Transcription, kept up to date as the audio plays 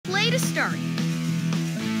to start.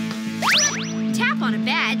 Tap on a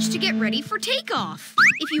badge to get ready for takeoff.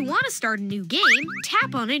 If you want to start a new game,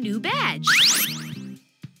 tap on a new badge.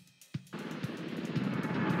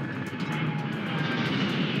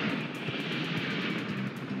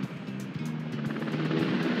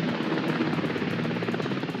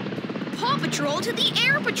 Paw Patrol to the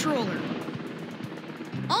Air Patroller.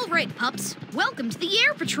 All right, pups, welcome to the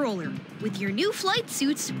Air Patroller. With your new flight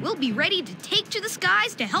suits, we'll be ready to take to the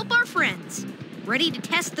skies to help our friends. Ready to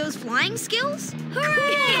test those flying skills?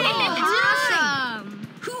 Hooray! Awesome!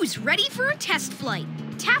 Who's ready for a test flight?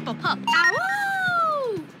 Tap a pup.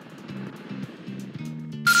 Ow!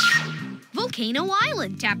 Volcano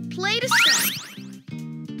Island. Tap play to start.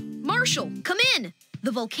 Marshall, come in.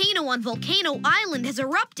 The volcano on Volcano Island has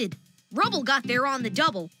erupted. Rubble got there on the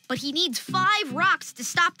double, but he needs 5 rocks to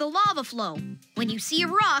stop the lava flow. When you see a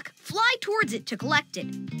rock, fly towards it to collect it.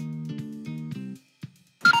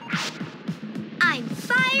 I'm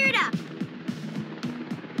fired up.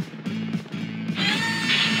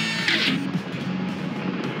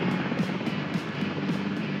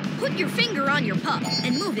 Put your finger on your pup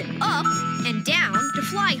and move it up and down to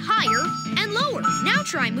fly higher and lower. Now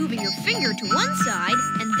try moving your finger to one side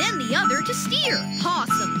and then the other to steer.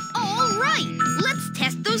 Awesome. All right, let's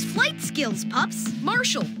test those flight skills, pups.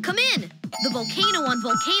 Marshall, come in. The volcano on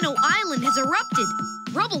Volcano Island has erupted.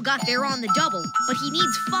 Rubble got there on the double, but he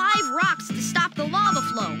needs 5 rocks to stop the lava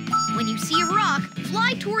flow. When you see a rock,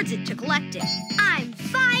 fly towards it to collect it. I'm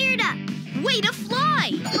fired up. Way to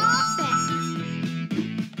fly! Perfect.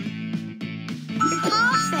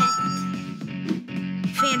 Perfect.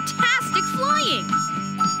 Fantastic flying!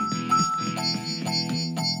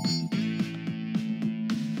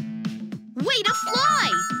 Way to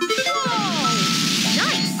fly! Whoa!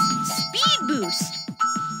 Nice! Speed boost!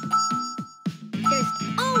 There's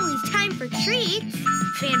always time for treats.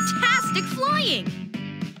 Fantastic flying!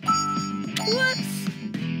 Whoops.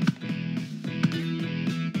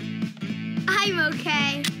 I'm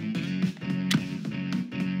okay.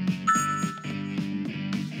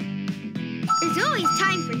 There's always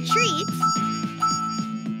time for treats.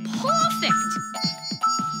 Perfect!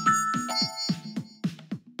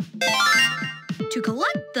 To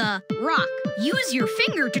collect the rock, use your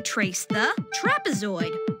finger to trace the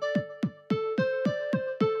trapezoid.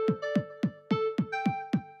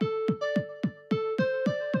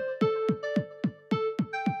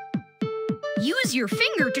 Use your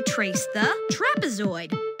finger to trace the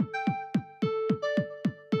trapezoid.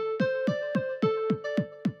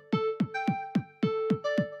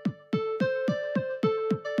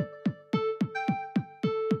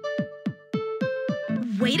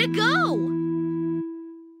 Way to go!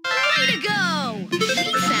 Way to go! We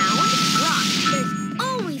found rock. There's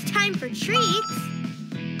always time for treats.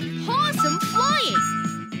 Awesome flying!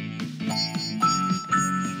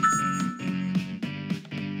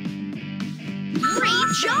 Great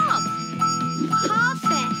job!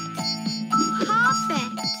 Perfect.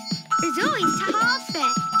 Perfect. There's always time.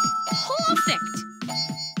 Perfect. Perfect!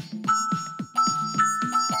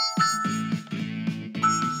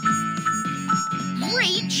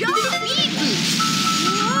 Great job! Speed boost!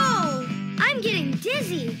 Whoa! I'm getting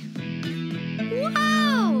dizzy.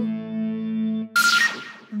 Whoa!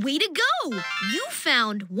 Way to go! You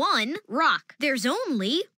found 1 rock. There's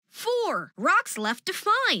only 4 rocks left to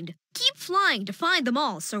find. Keep flying to find them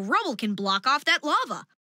all so rubble can block off that lava.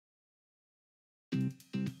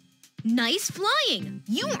 Nice flying!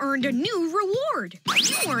 You earned a new reward.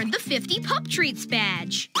 You earned the 50 Pup Treats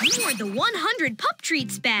badge. You earned the 100 Pup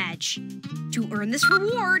Treats badge. To earn this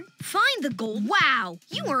reward, find the gold. Wow!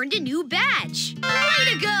 You earned a new badge. Way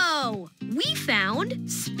to go! We found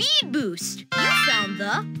Speed Boost. You found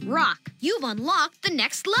the rock. You've unlocked the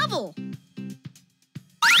next level.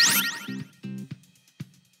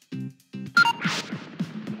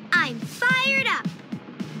 I'm fired up.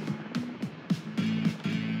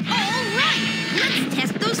 All right, let's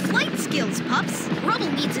test those flight skills, pups.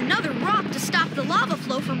 Rubble needs another rock to stop the lava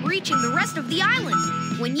flow from reaching the rest of the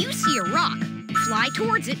island. When you see a rock, fly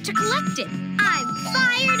towards it to collect it. I'm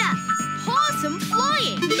fired up. Awesome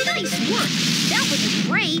flying! Nice work! That was a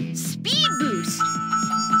great speed boost.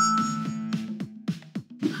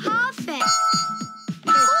 Perfect.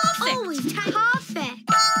 Perfect! Always time. Perfect.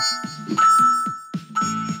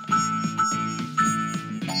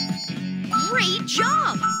 Great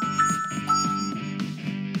job!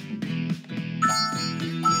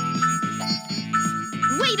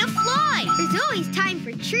 Way to fly! There's always time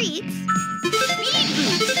for treats. Speed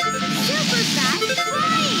boost! Super fast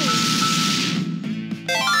flying.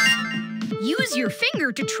 Use your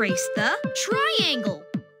finger to trace the triangle.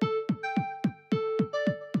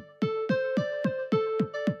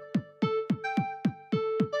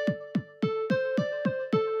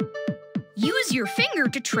 Use your finger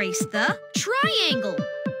to trace the triangle.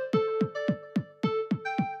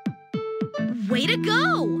 Way to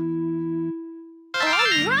go!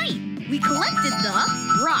 All right, we collected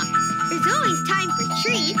the rock. There's always time for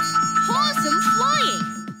treats. Awesome flying!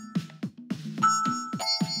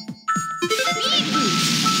 Speed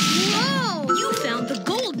boost! Whoa! You found the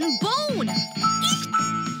golden bone!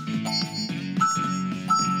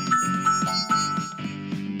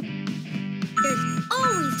 There's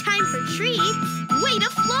always time for treats. Way to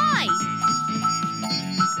fly!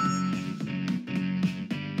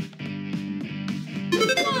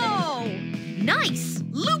 Whoa! Nice!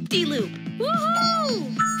 Loop-de-loop!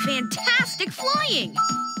 Woohoo! Fantastic flying!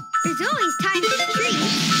 There's always time for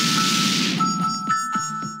treats.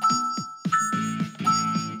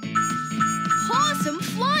 Awesome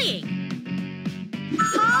flying!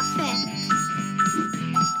 Perfect.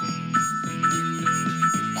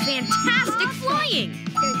 Fantastic flying!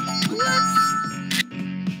 There's whoops.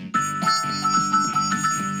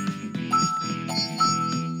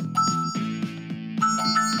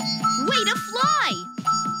 Way to fly!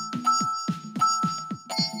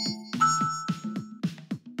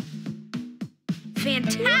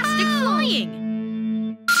 Fantastic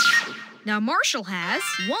flying! Now Marshall has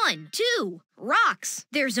 1, 2 rocks.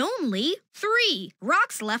 There's only 3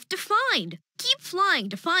 rocks left to find. Keep flying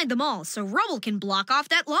to find them all so rubble can block off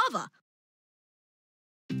that lava.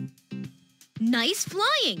 Nice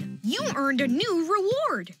flying! You earned a new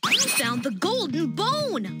reward. You found the golden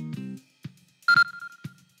bone.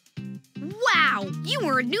 Wow! You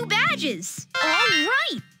earned new badges. All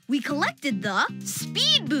right! We collected the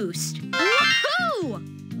speed boost. Woohoo!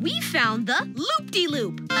 We found the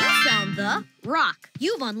loop-de-loop. You found the rock.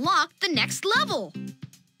 You've unlocked the next level.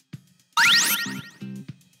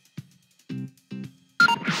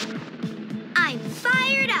 I'm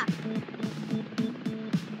fired up.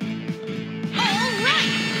 All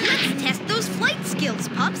right, let's test those flight skills,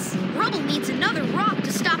 pups. Rubble needs another rock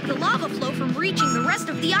to stop the lava flow from reaching the rest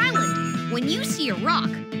of the island. When you see a rock,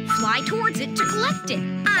 fly towards it to collect it.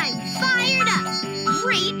 I'm fired up.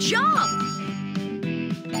 Great job!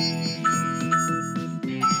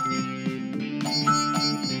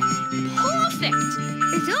 Perfect!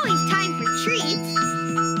 There's always time for treats.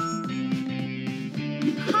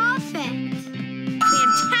 Perfect.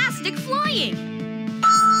 Fantastic flying!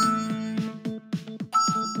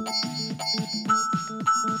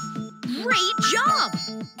 Great job!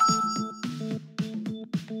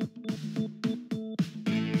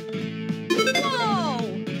 Whoa!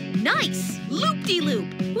 Nice! Loop-de-loop!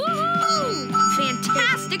 Woohoo!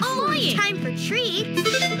 Fantastic Always flying! time for treats.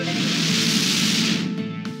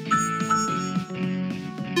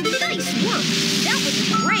 Nice work! That was a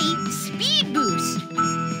great speed boost!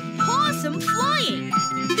 Awesome flying!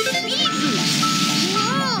 Speed boost!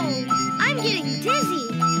 Whoa! I'm getting dizzy.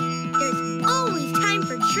 There's always time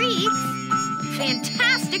for treats.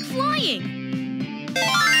 Fantastic flying!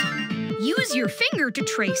 Use your finger to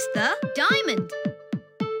trace the diamond.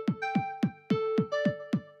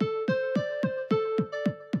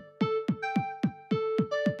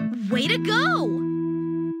 Way to go!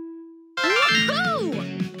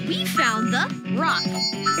 Woohoo! We found the rock.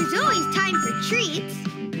 There's always time for treats.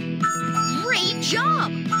 Great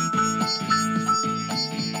job!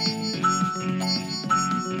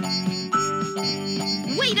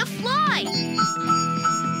 Way to fly!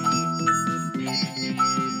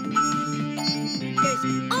 There's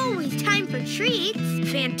always time for treats.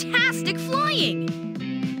 Fantastic flying!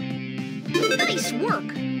 Nice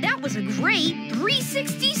work! That was a great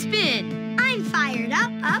 360 spin! I'm fired up,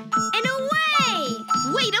 and away!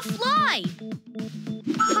 Way to fly!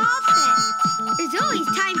 Perfect. There's always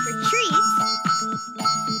time for treats.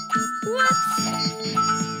 Whoops.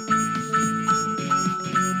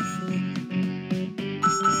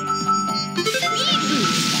 Speed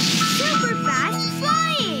boost! Super fast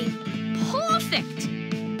flying. Perfect!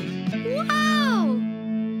 Whoa!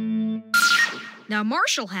 Now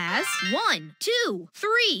Marshall has 1, 2,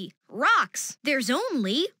 3 rocks. There's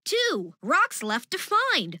only 2 rocks left to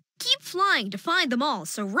find. Keep flying to find them all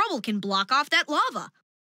so rubble can block off that lava.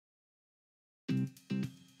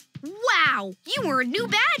 Wow! You earned new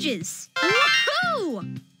badges!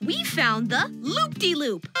 Woohoo! We found the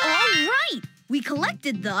loop-de-loop. All right! We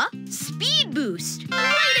collected the speed boost.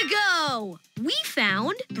 Way to go! We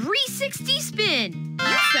found 360 spin.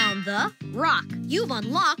 You found the rock. You've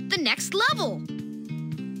unlocked the next level.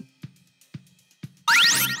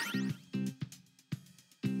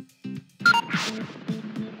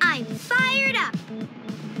 I'm fired up.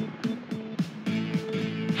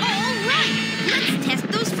 All right, Let's test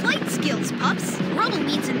those flight skills, pups. Rubble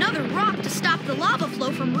needs another rock to stop the lava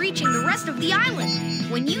flow from reaching the rest of the island.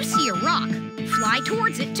 When you see a rock, fly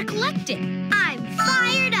towards it to collect it. I'm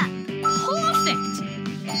fired up. Perfect!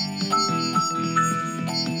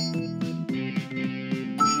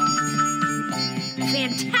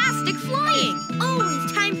 Fantastic flying!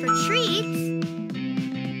 Always time for treats.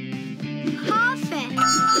 Perfect.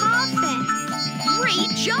 Perfect.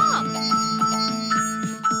 Great job!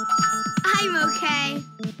 I'm okay.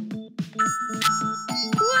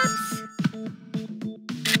 Whoops.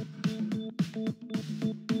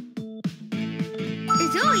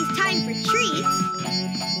 There's always time for treats.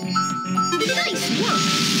 Nice work!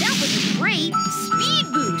 That was a great speed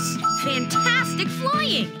boost! Fantastic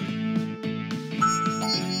flying!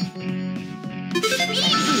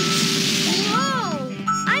 Speed boost! Whoa!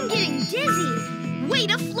 I'm getting dizzy. Way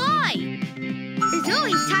to fly! There's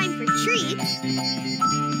always time for treats.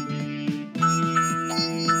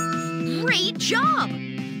 Great job!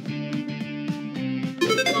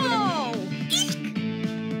 Whoa! Eek!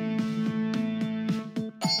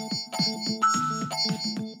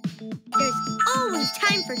 There's always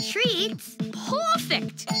time for treats.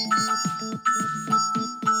 Perfect!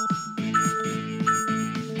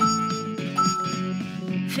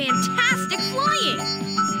 Fantastic flying!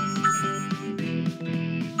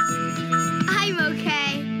 I'm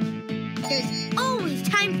okay. There's always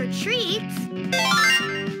time for treats.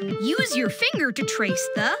 Use your finger to trace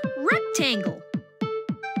the rectangle.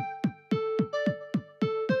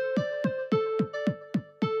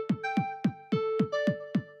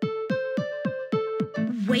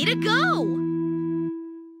 Way to go!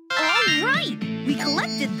 All right, we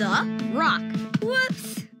collected the rock.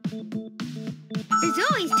 Whoops. There's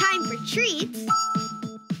always time for treats.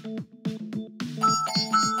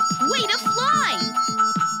 Way to fly!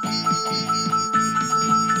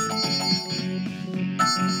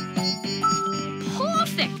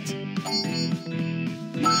 Perfect!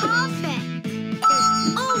 Perfect.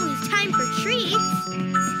 There's always time for treats.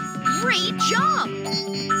 Great job!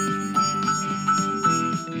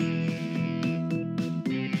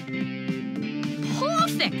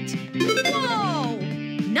 Perfect! Whoa!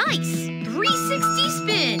 Nice! 360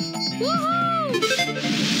 spin! Woohoo!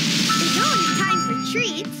 There's always time for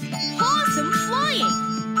treats. Awesome flying!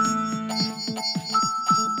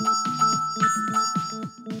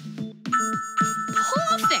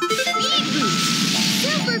 Perfect! Speed boost!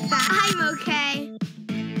 Super fast. I'm okay.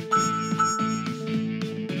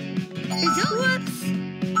 Whoops.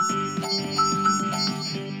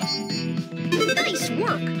 Nice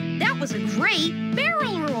work! That was a great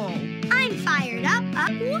barrel roll! I'm fired up.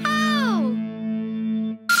 Whoa!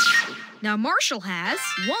 Now Marshall has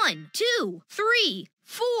 1, 2, 3,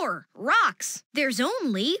 4 rocks. There's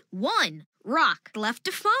only one rock left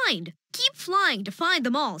to find. Keep flying to find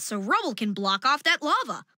them all so Rubble can block off that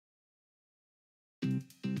lava.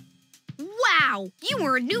 Wow! You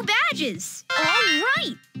earned new badges! All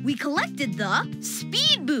right! We collected the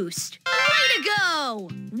speed boost. Way to go!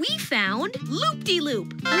 We found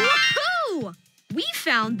Loop-de-Loop. Woohoo! We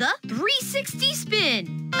found the 360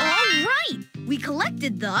 spin. All right! We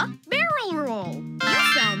collected the barrel roll. You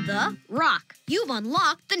found the rock. You've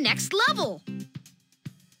unlocked the next level.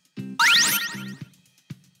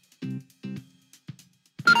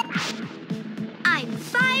 I'm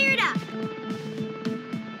fired up.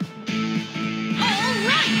 All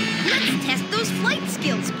right! Let's test those flight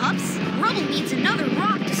skills, pups. Rubble needs another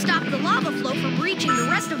rock to stop the lava flow from reaching the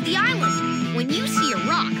rest of the island. When you see a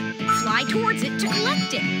rock, fly towards it to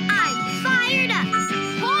collect it. I'm fired up.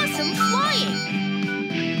 Awesome flying!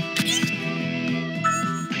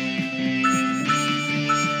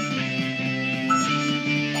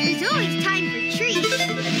 There's always time for treats.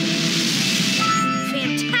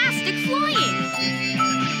 Fantastic flying!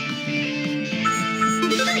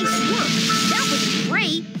 Nice work! That was a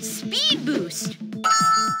great speed boost!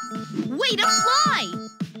 Way to fly!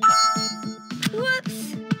 Whoops.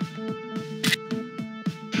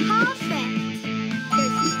 Perfect.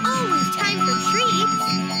 There's always time for treats.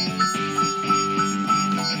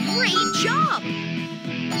 Great job!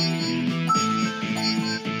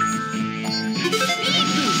 Speed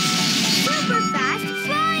boost! Super fast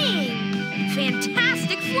flying.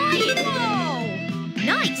 Fantastic flying! Whoa!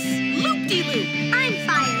 Nice! Loop-de-loop! I'm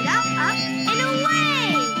fired up, and away.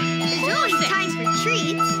 There's always Perfect. time for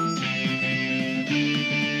treats.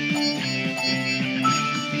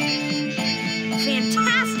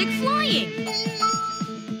 Fantastic flying!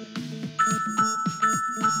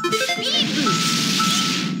 Speed boost!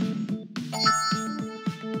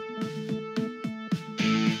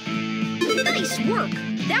 Nice work!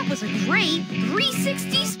 That was a great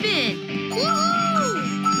 360 spin! Woohoo!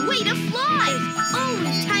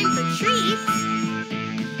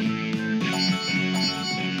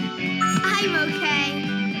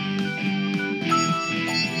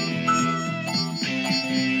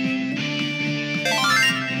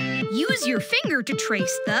 Use your finger to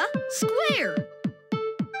trace the square.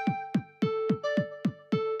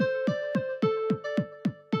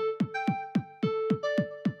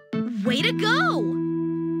 Way to go!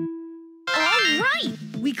 All right,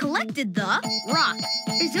 we collected the rock.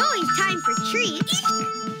 There's always time for treats.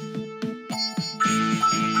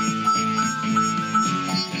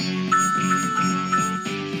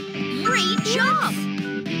 Great job!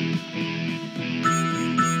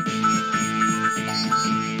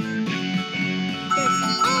 There's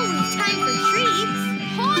always time for treats.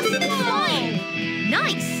 Awesome flying!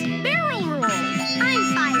 Nice barrel roll! I'm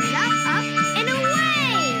fired up, and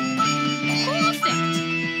away! Perfect!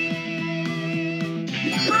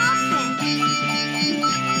 Perfect.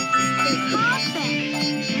 They're perfect.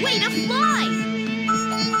 Way to fly!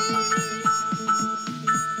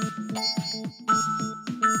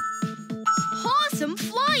 Awesome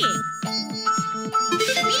flying!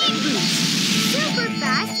 Speed boost! Super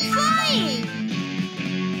fast flying.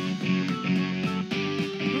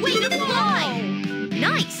 Way to fly!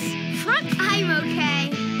 Nice! Front. I'm okay.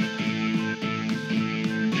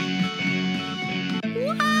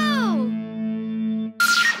 Whoa!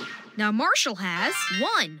 Now Marshall has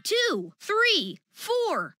 1, 2, 3,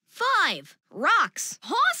 4, 5 rocks.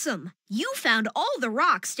 Awesome! You found all the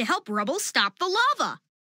rocks to help Rubble stop the lava.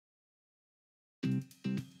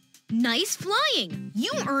 Nice flying!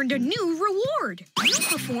 You earned a new reward. You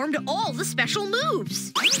performed all the special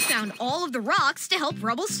moves. You found all of the rocks to help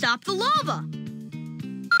Rubble stop the lava.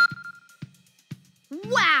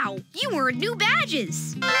 Wow! You earned new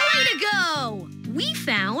badges! Way to go! We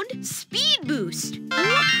found Speed Boost.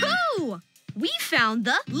 Woohoo! We found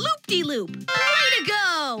the Loop-de-Loop. Way to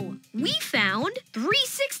go! We found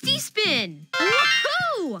 360 Spin.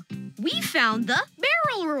 Woohoo! We found the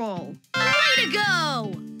Barrel Roll. Way to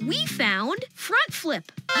go! We found Front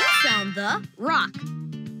Flip. You found the Rock.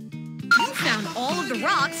 You found all of the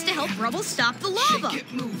rocks to help Rubble stop the lava. Shake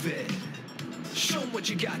it, move it. Show 'em what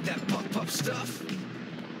you got, that pup stuff.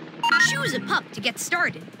 Choose a pup to get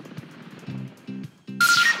started.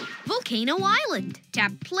 Volcano Island.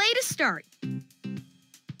 Tap play to start.